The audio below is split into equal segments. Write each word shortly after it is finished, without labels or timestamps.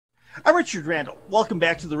I'm Richard Randall. Welcome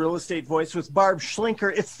back to the Real Estate Voice with Barb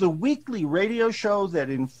Schlinker. It's the weekly radio show that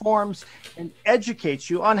informs and educates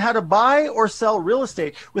you on how to buy or sell real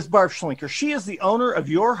estate with Barb Schlinker. She is the owner of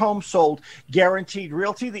Your Home Sold Guaranteed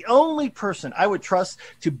Realty, the only person I would trust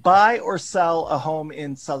to buy or sell a home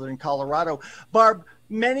in Southern Colorado. Barb,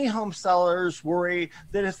 many home sellers worry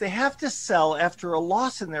that if they have to sell after a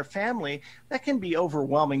loss in their family, that can be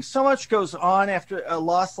overwhelming. So much goes on after a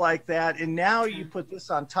loss like that, and now you put this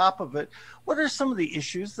on top of it. What are some of the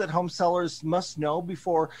issues that home sellers must know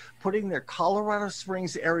before putting their Colorado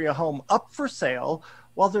Springs area home up for sale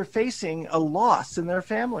while they're facing a loss in their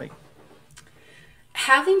family?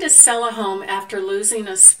 Having to sell a home after losing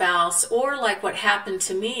a spouse, or like what happened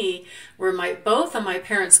to me, where both of my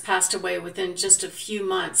parents passed away within just a few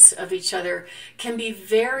months of each other, can be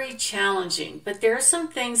very challenging. But there are some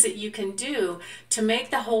things that you can do to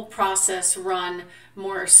make the whole process run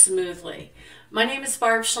more smoothly. My name is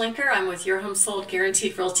Barb Schlinker. I'm with Your Home Sold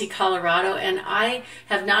Guaranteed Realty Colorado, and I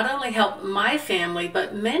have not only helped my family,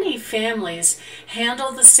 but many families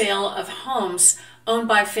handle the sale of homes owned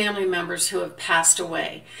by family members who have passed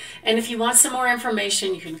away. And if you want some more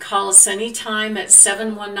information, you can call us anytime at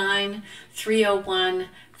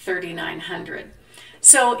 719-301-3900.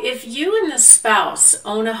 So if you and the spouse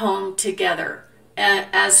own a home together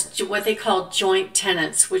as what they call joint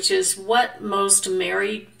tenants, which is what most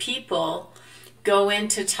married people go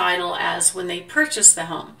into title as when they purchase the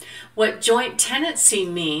home. What joint tenancy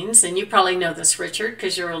means, and you probably know this, Richard,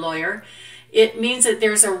 because you're a lawyer, it means that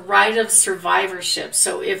there's a right of survivorship.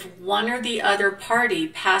 So if one or the other party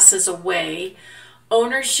passes away,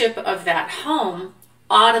 ownership of that home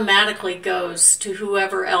automatically goes to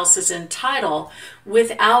whoever else is in title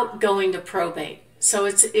without going to probate. So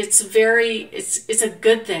it's a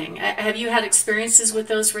good thing. Have you had experiences with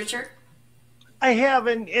those, Richard? I have,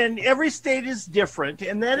 and every state is different,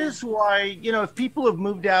 and that is why, if people have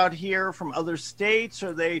moved out here from other states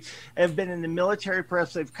or they have been in the military,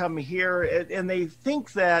 perhaps they've come here, and they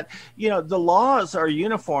think that, the laws are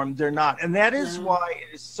uniform. They're not, and that is why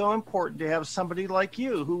it is so important to have somebody like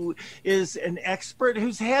you who is an expert,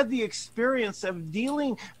 who's had the experience of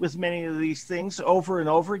dealing with many of these things over and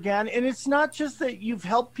over again. And it's not just that you've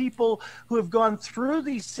helped people who have gone through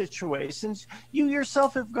these situations. You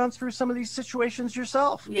yourself have gone through some of these situations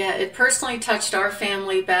yourself. Yeah, it personally touched our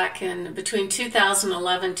family back in between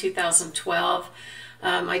 2011 2012.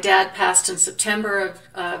 My dad passed in September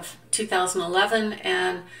of 2011,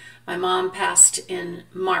 and my mom passed in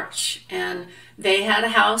March. And they had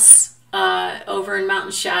a house over in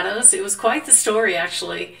Mountain Shadows. It was quite the story,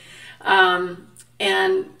 actually. And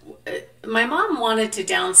my mom wanted to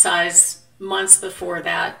downsize months before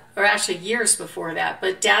that, or actually years before that,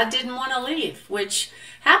 but Dad didn't want to leave, which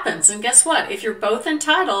happens. And guess what? If you're both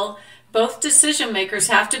entitled, both decision makers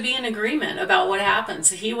have to be in agreement about what happens.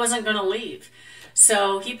 He wasn't going to leave.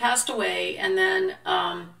 So he passed away, and then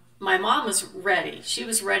my mom was ready. She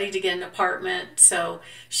was ready to get an apartment. So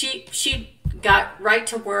she got right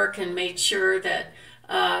to work and made sure that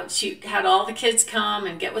she had all the kids come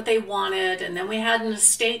and get what they wanted. And then we had an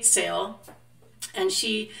estate sale, and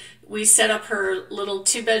we set up her little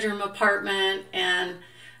 2-bedroom apartment, and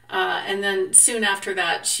then soon after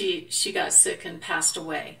that, she got sick and passed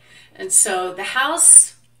away. And so the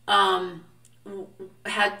house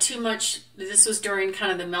had too much. This was during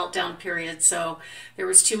kind of the meltdown period, so there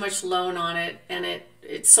was too much loan on it, and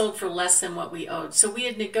it sold for less than what we owed. So we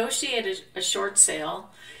had negotiated a short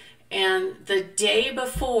sale, and the day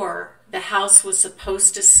before the house was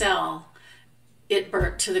supposed to sell, it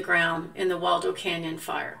burnt to the ground in the Waldo Canyon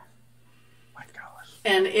fire. My gosh.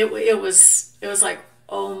 And it was like,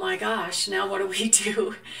 oh my gosh, now what do we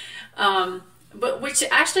do? But which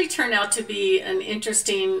actually turned out to be an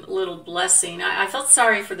interesting little blessing. I felt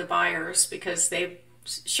sorry for the buyers because they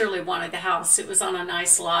surely wanted the house. It was on a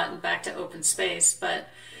nice lot and back to open space, but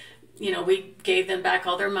we gave them back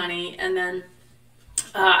all their money. And then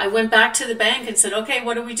I went back to the bank and said, okay,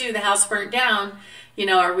 what do we do? The house burnt down.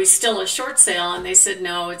 Are we still a short sale? And they said,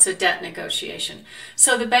 no, it's a debt negotiation.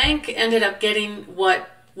 So the bank ended up getting what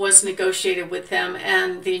was negotiated with them,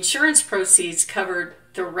 and the insurance proceeds covered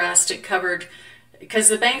the rest. It covered, because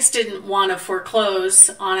the banks didn't want to foreclose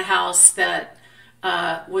on a house that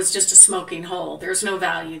was just a smoking hole. There's no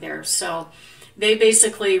value there. So they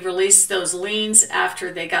basically released those liens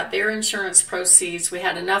after they got their insurance proceeds. We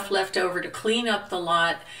had enough left over to clean up the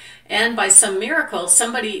lot. And by some miracle,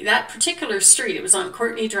 that particular street, it was on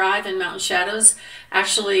Courtney Drive in Mountain Shadows,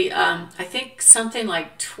 actually, I think something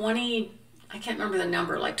like 20, I can't remember the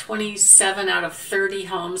number, like 27 out of 30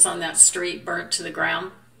 homes on that street burnt to the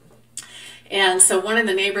ground. And so one of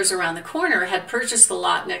the neighbors around the corner had purchased the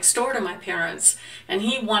lot next door to my parents, and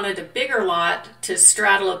he wanted a bigger lot to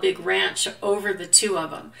straddle a big ranch over the two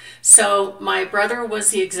of them. So my brother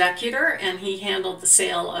was the executor, and he handled the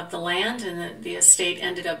sale of the land, and the estate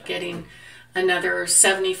ended up getting another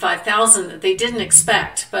 $75,000 that they didn't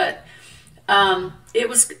expect. But it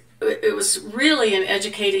was really an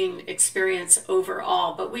educating experience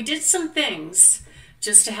overall. But we did some things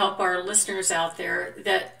just to help our listeners out there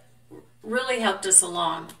that really helped us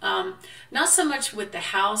along. Not so much with the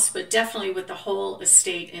house, but definitely with the whole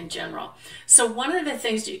estate in general. So one of the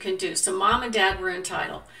things you can do, so mom and dad were in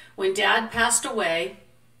title. When dad passed away,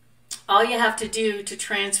 all you have to do to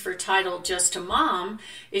transfer title just to mom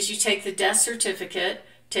is you take the death certificate,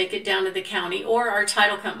 take it down to the county, or our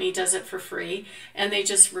title company does it for free, and they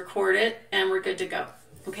just record it, and we're good to go.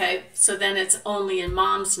 Okay, so then it's only in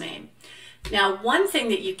mom's name. Now, one thing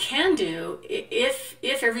that you can do, if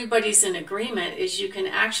everybody's in agreement, is you can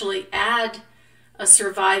actually add a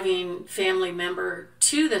surviving family member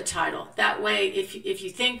to the title. That way, if you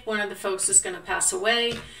think one of the folks is going to pass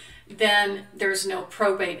away, then there's no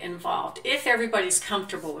probate involved, if everybody's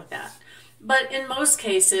comfortable with that. But in most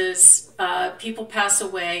cases, people pass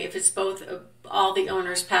away, if it's both all the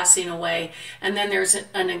owners passing away, and then there's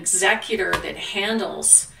an executor that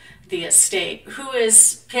handles the estate, who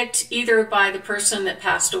is picked either by the person that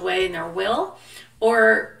passed away in their will,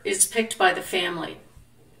 or is picked by the family.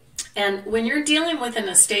 And when you're dealing with an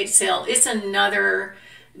estate sale, it's another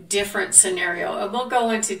different scenario. And we'll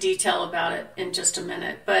go into detail about it in just a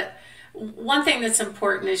minute. But one thing that's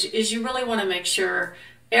important is you really want to make sure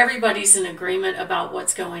everybody's in agreement about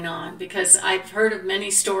what's going on, because I've heard of many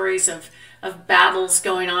stories of battles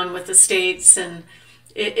going on with estates, and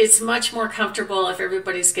it's much more comfortable if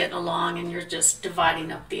everybody's getting along and you're just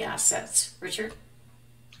dividing up the assets. Richard?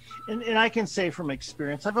 And I can say from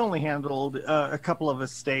experience, I've only handled a couple of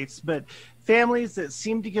estates, but families that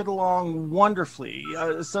seem to get along wonderfully.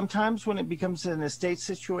 Sometimes when it becomes an estate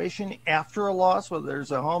situation after a loss, whether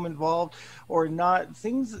there's a home involved or not,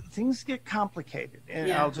 things get complicated. And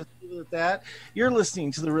Yeah. I'll just leave it at that. You're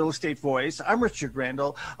listening to The Real Estate Voice. I'm Richard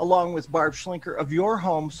Randall, along with Barb Schlinker of Your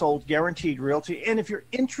Home Sold Guaranteed Realty. And if you're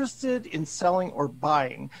interested in selling or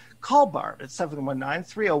buying, call Barb at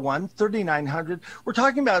 719-301-3900. We're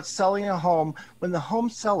talking about selling a home when the home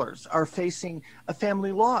sellers are facing a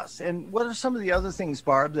family loss. And what are some of the other things,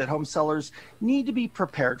 Barb, that home sellers need to be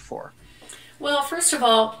prepared for? Well, first of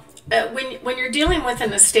all, when you're dealing with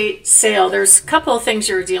an estate sale, there's a couple of things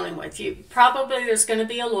you're dealing with. There's going to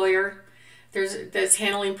be a lawyer that's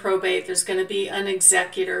handling probate. There's going to be an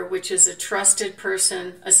executor, which is a trusted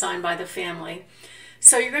person assigned by the family.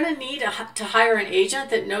 So you're going to need to hire an agent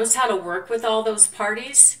that knows how to work with all those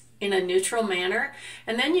parties in a neutral manner.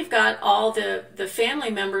 And then you've got all the family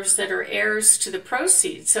members that are heirs to the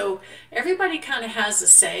proceeds. So everybody kind of has a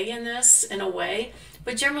say in this in a way.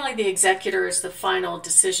 But generally the executor is the final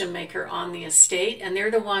decision maker on the estate, and they're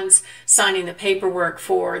the ones signing the paperwork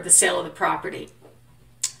for the sale of the property.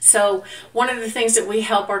 So one of the things that we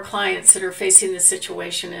help our clients that are facing this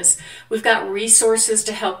situation is we've got resources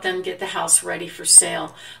to help them get the house ready for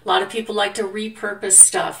sale. A lot of people like to repurpose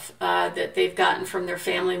stuff that they've gotten from their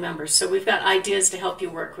family members. So we've got ideas to help you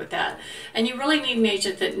work with that. And you really need an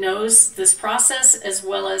agent that knows this process, as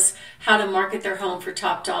well as how to market their home for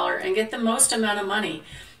top dollar and get the most amount of money.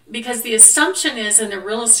 Because the assumption is in the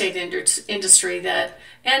real estate industry that,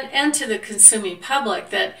 and to the consuming public,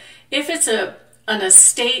 that if it's an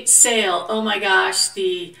estate sale, oh my gosh,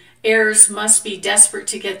 the heirs must be desperate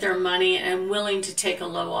to get their money and willing to take a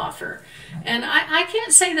low offer. And I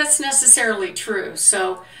can't say that's necessarily true.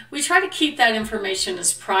 So we try to keep that information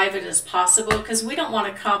as private as possible, because we don't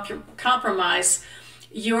want to compromise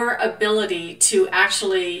your ability to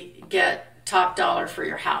actually get top dollar for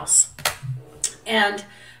your house. And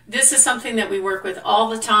this is something that we work with all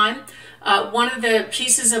the time. One of the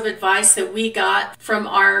pieces of advice that we got from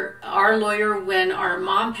our lawyer when our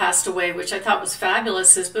mom passed away, which I thought was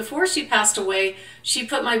fabulous, is before she passed away, she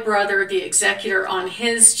put my brother, the executor, on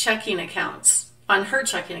her checking accounts,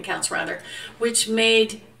 which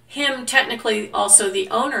made him technically also the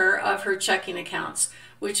owner of her checking accounts,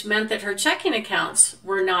 which meant that her checking accounts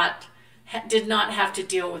did not have to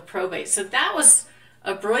deal with probate. So that was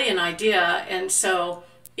a brilliant idea. And so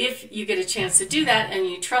if you get a chance to do that and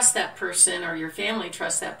you trust that person, or your family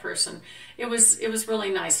trusts that person, it was really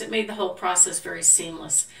nice. It made the whole process very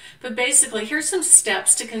seamless. But basically, here's some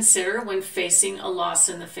steps to consider when facing a loss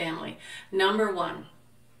in the family. Number one,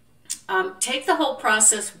 take the whole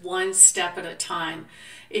process one step at a time.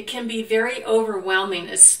 It can be very overwhelming,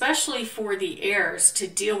 especially for the heirs, to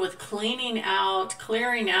deal with clearing out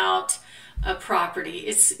a property.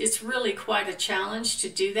 It's really quite a challenge to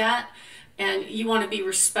do that. And you want to be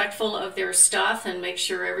respectful of their stuff and make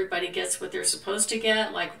sure everybody gets what they're supposed to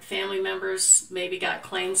get. Like family members maybe got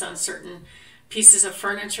claims on certain pieces of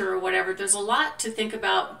furniture or whatever. There's a lot to think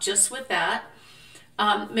about just with that.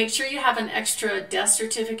 Make sure you have an extra death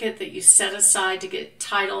certificate that you set aside to get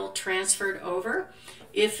title transferred over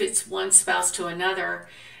if it's one spouse to another.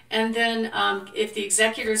 And then if the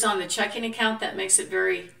executor's on the checking account, that makes it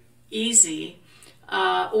very easy.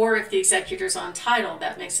 Or if the executor's on title,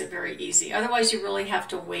 that makes it very easy. Otherwise, you really have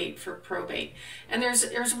to wait for probate. And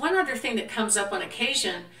there's one other thing that comes up on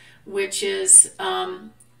occasion, which is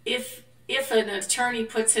if an attorney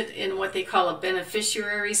puts it in what they call a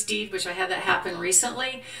beneficiary's deed, which I had that happen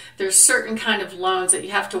recently, there's certain kind of loans that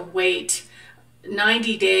you have to wait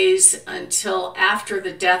 90 days until after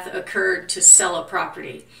the death occurred to sell a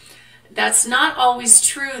property. That's not always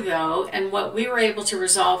true, though, and what we were able to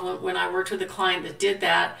resolve when I worked with a client that did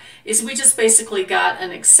that is we just basically got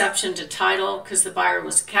an exception to title because the buyer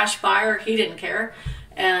was a cash buyer. He didn't care,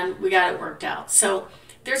 and we got it worked out. So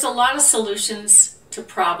there's a lot of solutions to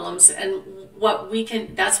problems, and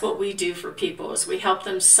that's what we do for people is we help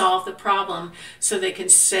them solve the problem so they can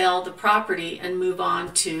sell the property and move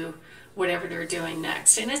on to whatever they're doing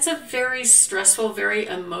next. And it's a very stressful, very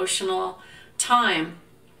emotional time.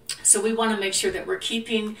 So we want to make sure that we're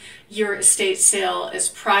keeping your estate sale as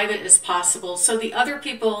private as possible so the other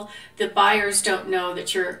people, the buyers, don't know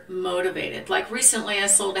that you're motivated. Like recently I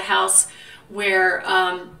sold a house where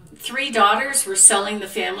 3 daughters were selling the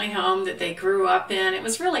family home that they grew up in. It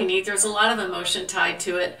was really neat. There's a lot of emotion tied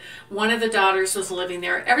to it. One of the daughters was living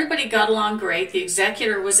there. Everybody got along great. The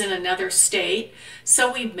executor was in another state.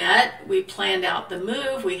 So we met, we planned out the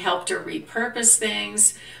move, we helped her repurpose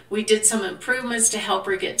things. We did some improvements to help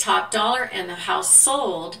her get top dollar, and the house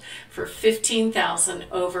sold for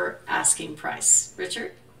 $15,000 over asking price.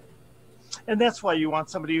 Richard? And that's why you want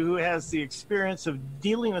somebody who has the experience of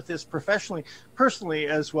dealing with this professionally, personally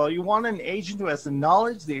as well. You want an agent who has the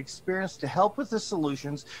knowledge, the experience to help with the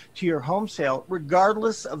solutions to your home sale,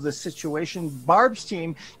 regardless of the situation. Barb's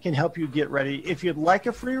team can help you get ready. If you'd like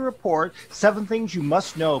a free report, 7 things you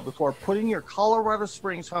must know before putting your Colorado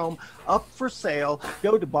Springs home up for sale,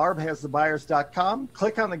 go to barbhasthebuyers.com,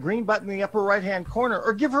 click on the green button in the upper right-hand corner,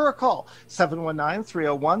 or give her a call,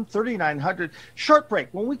 719-301-3900. Short break.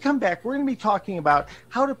 When we come back, we're going to be talking about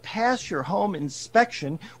how to pass your home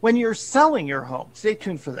inspection when you're selling your home. Stay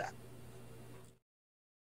tuned for that.